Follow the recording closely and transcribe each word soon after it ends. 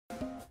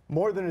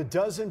More than a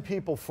dozen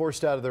people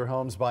forced out of their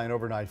homes by an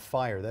overnight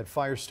fire. That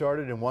fire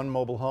started in one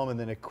mobile home and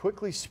then it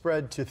quickly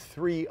spread to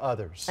 3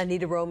 others.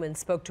 Anita Roman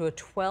spoke to a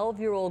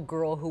 12-year-old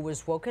girl who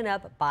was woken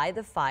up by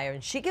the fire,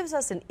 and she gives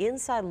us an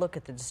inside look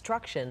at the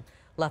destruction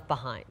left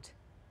behind.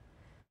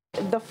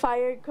 The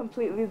fire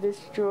completely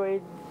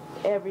destroyed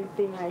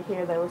everything right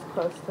here that was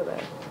close to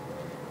the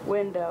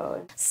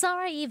window.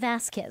 Sarai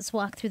Vazquez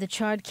walked through the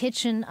charred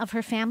kitchen of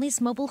her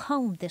family's mobile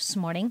home this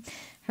morning.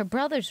 Her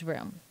brother's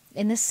room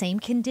in the same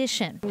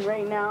condition.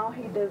 Right now,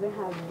 he doesn't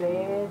have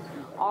bed.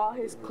 All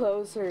his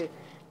clothes are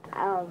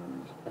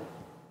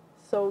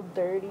so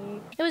dirty.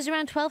 It was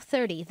around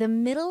 12:30, the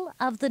middle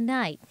of the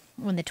night,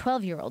 when the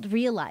 12-year-old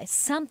realized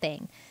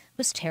something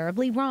was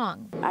terribly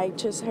wrong. I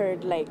just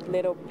heard like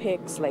little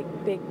pics, like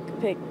pick,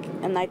 pick,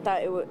 and I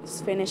thought it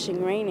was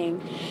finishing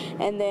raining.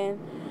 And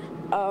then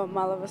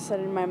all of a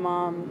sudden my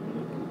mom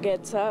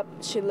gets up,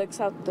 she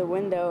looks out the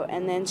window,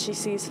 and then she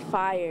sees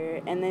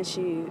fire, and then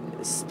she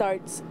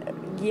starts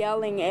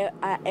yelling at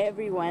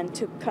everyone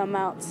to come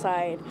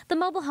outside. The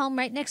mobile home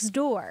right next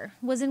door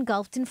was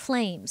engulfed in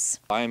flames.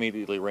 I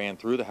immediately ran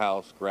through the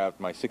house, grabbed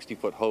my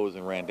 60-foot hose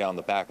and ran down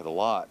the back of the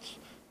lots.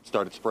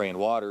 Started spraying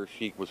water.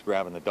 She was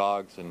grabbing the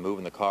dogs and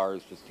moving the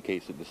cars just in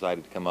case it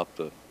decided to come up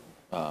the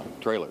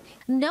trailers.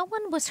 No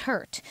one was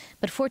hurt,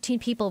 but 14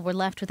 people were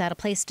left without a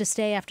place to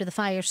stay after the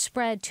fire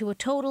spread to a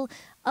total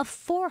of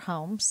 4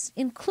 homes,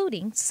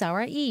 including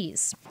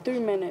Sarai's. 3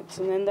 minutes,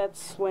 and then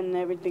that's when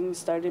everything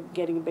started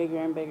getting bigger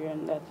and bigger,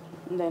 and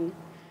then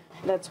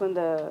that's when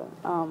the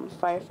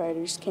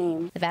firefighters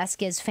came. The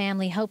Vazquez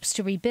family hopes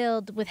to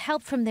rebuild with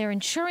help from their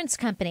insurance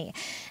company.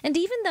 And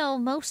even though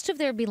most of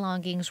their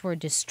belongings were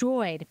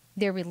destroyed,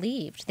 they're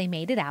relieved they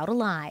made it out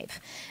alive.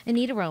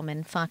 Anita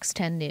Roman, Fox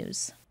 10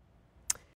 News.